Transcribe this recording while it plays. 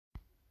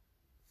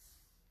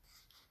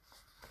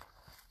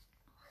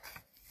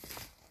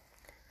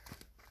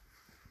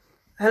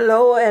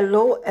Hello,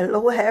 hello,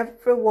 hello,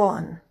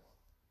 everyone.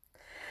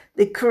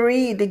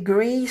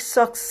 Decree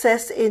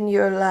success in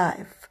your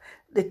life.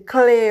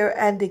 Declare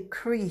and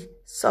decree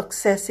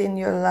success in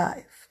your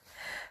life.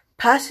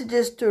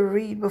 Passages to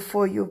read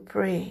before you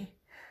pray.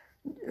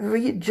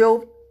 Read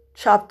Job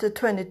chapter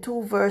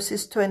 22,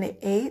 verses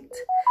 28.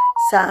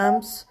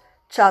 Psalms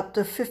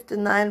chapter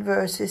 59,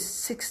 verses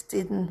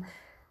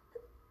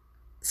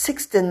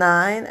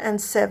 69 and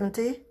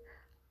 70.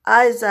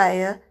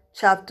 Isaiah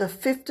chapter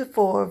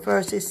 54,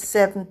 verses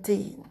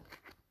 17.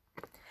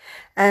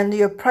 And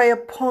your prayer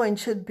point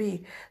should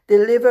be,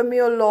 deliver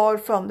me, O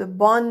Lord, from the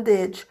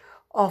bondage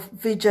of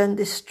vision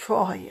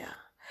destroyer.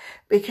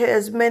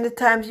 Because many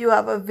times you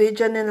have a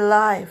vision in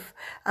life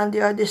and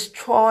they are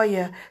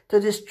destroyer to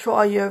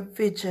destroy your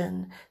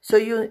vision. So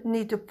you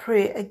need to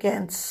pray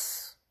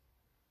against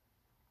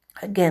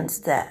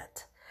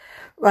that.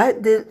 Right?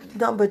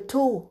 Number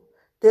 2,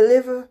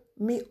 deliver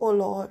me, O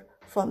Lord,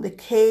 from the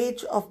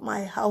cage of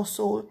my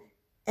household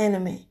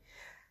enemy.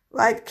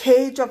 Right?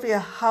 Cage of your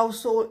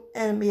household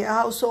enemy. Your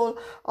household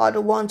are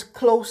the ones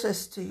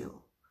closest to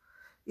you.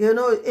 You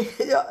know,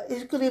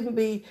 it could even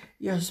be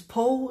your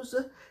spouse,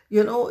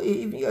 you know,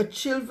 even your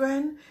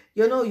children,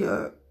 you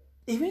know,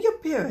 even your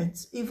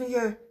parents, even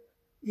your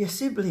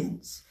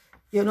siblings,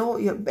 you know,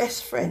 your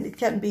best friend. It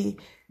can be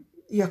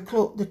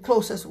the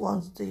closest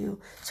ones to you.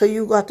 So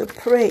you got to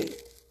pray,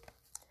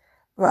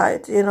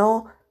 right, you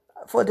know,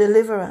 for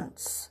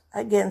deliverance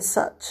against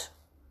such.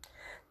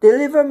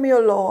 Deliver me, O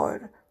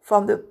Lord,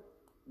 from the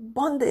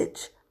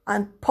bondage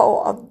and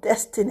power of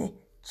destiny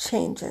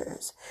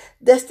changers.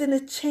 Destiny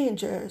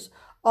changers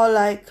are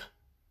like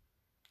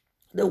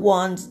the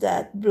ones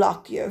that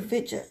block your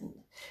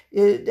vision.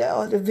 They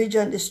are the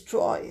vision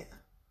destroyer,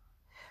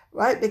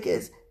 right?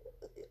 Because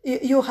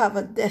you have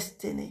a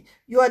destiny.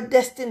 You are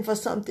destined for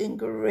something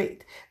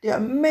great. There are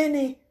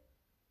many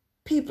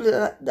people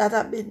that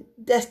have been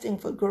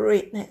destined for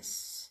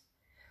greatness,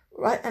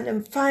 right? And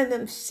then find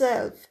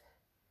themselves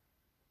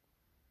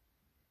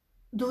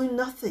doing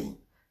nothing,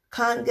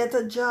 can't get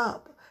a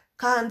job,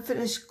 can't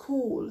finish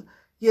school.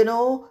 You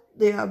know,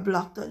 they are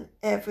blocked on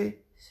every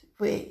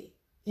way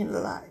in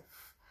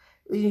life.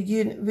 We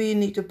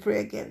need to pray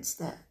against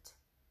that,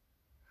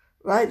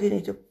 right? We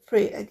need to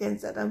pray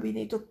against that, and we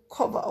need to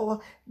cover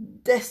our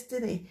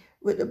destiny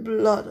with the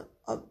blood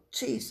of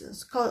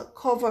Jesus.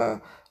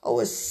 Cover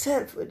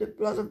ourselves with the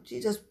blood of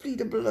Jesus. Plead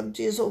the blood of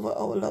Jesus over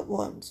our loved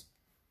ones.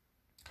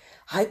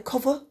 I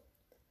cover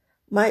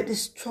my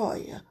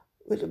destroyer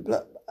with the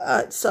blood.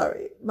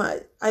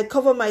 I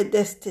cover my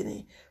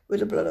destiny with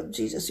the blood of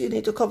Jesus. You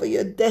need to cover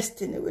your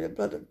destiny with the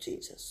blood of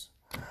Jesus.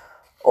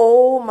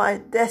 Oh, my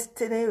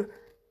destiny,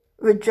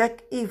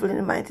 reject evil in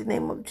the mighty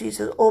name of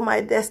Jesus. Oh, my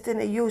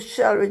destiny, you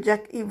shall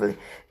reject evil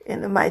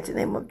in the mighty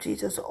name of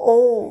Jesus.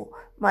 Oh,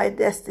 my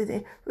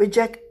destiny,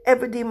 reject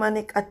every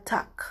demonic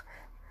attack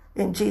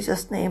in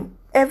Jesus' name.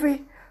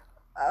 Every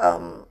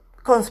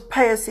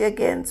conspiracy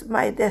against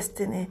my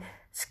destiny,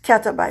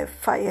 scatter by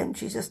fire in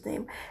Jesus'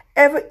 name.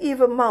 Every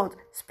evil mouth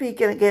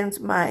speaking against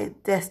my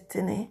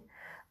destiny,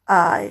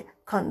 I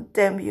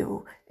condemn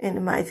you in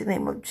the mighty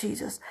name of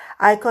Jesus.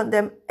 I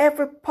condemn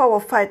every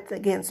power fighting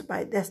against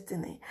my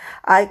destiny.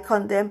 I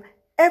condemn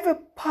every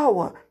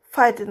power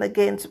fighting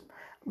against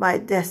my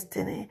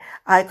destiny.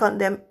 I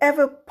condemn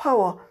every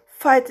power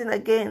fighting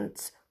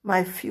against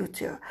my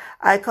future.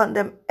 I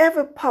condemn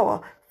every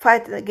power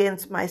fighting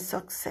against my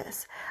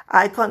success.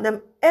 I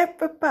condemn every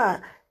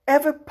power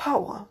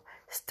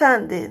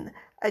standing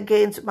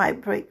against my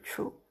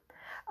breakthrough.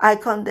 I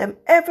condemn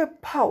every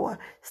power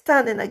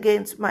standing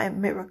against my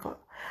miracle.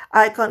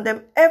 I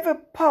condemn every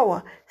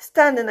power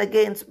standing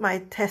against my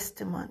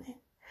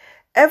testimony.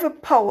 Every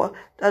power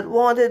that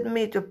wanted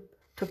me to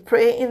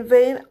pray in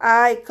vain,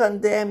 I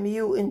condemn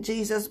you in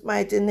Jesus'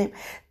 mighty name.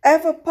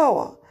 Every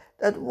power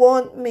that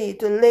want me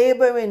to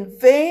labor in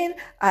vain,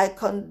 I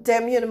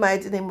condemn you in the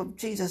mighty name of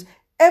Jesus.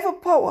 Every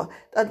power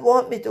that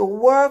want me to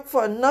work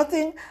for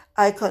nothing,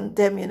 I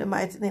condemn you in the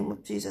mighty name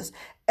of Jesus.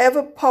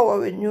 Every power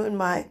renewing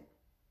my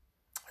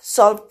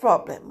solved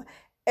problem,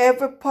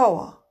 every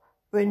power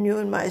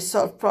renewing my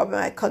solved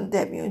problem, I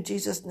condemn you in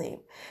Jesus'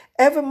 name.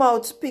 Every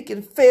mouth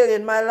speaking failure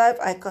in my life,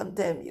 I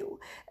condemn you.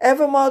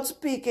 Every mouth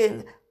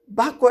speaking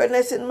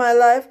backwardness in my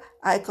life,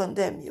 I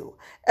condemn you.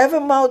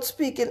 Every mouth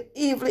speaking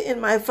evil in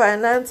my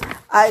finance,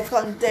 I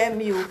condemn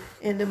you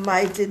in the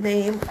mighty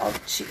name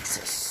of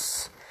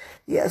Jesus.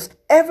 Yes,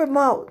 every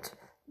mouth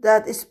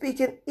that is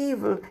speaking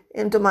evil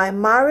into my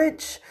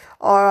marriage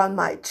or on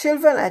my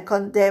children, I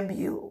condemn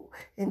you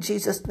in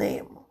Jesus'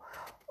 name.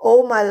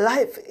 Oh, my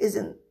life is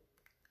in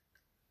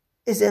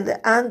the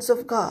hands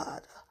of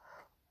God.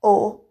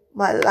 Oh,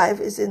 my life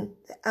is in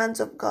the hands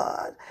of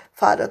God.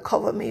 Father,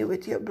 cover me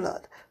with your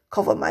blood.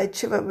 Cover my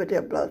children with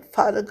your blood.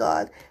 Father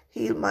God,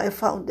 heal my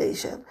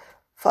foundation.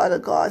 Father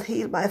God,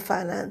 heal my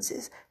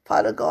finances.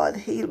 Father God,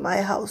 heal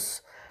my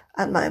house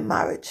and my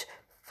marriage.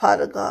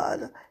 Father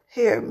God,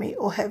 hear me,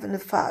 O Heavenly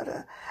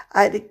Father.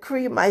 I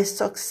decree my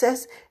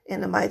success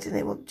in the mighty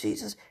name of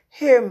Jesus.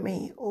 Hear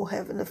me, O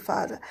Heavenly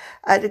Father.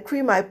 I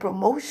decree my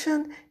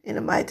promotion in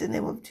the mighty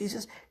name of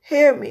Jesus.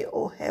 Hear me,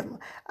 O Heaven.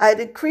 I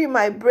decree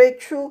my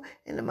breakthrough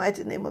in the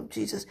mighty name of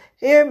Jesus.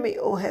 Hear me,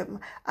 O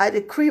Heaven. I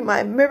decree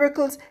my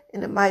miracles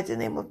in the mighty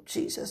name of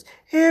Jesus.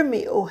 Hear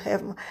me, O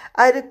Heaven.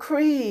 I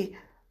decree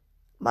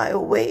my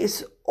way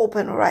is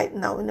open right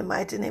now in the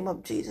mighty name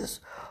of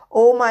Jesus.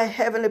 Oh, my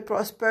heavenly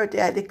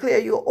prosperity, I declare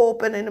you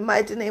open in the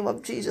mighty name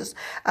of Jesus.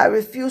 I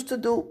refuse to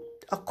do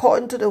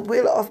according to the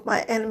will of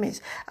my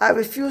enemies. I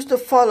refuse to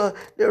follow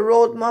the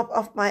roadmap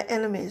of my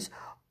enemies.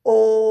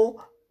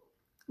 Oh,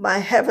 my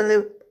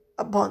heavenly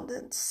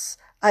abundance,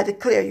 I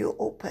declare you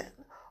open.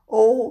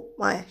 Oh,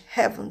 my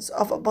heavens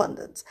of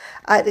abundance,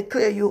 I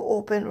declare you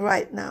open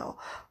right now.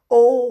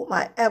 Oh,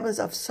 my heavens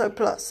of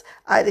surplus,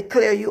 I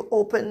declare you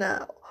open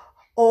now.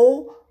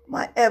 Oh,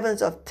 my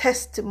heavens of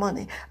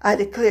testimony, I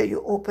declare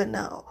you open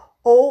now.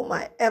 Oh,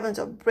 my heavens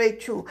of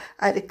breakthrough,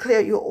 I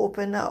declare you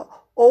open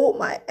now. Oh,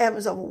 my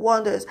heavens of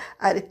wonders,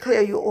 I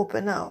declare you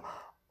open now.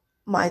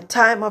 My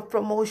time of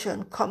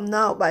promotion, come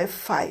now by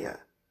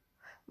fire.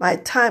 My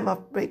time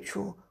of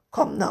breakthrough,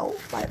 come now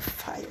by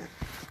fire.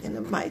 In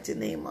the mighty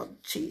name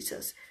of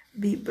Jesus,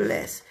 be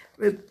blessed.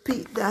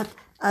 Repeat that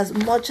as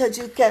much as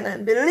you can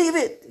and believe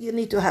it. You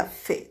need to have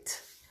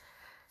faith.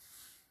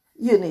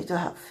 You need to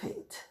have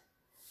faith.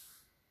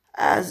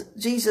 As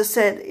Jesus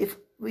said, if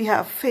we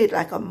have faith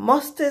like a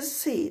mustard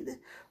seed,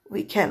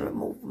 we can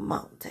remove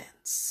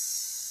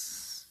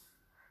mountains.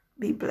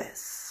 Be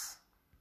blessed.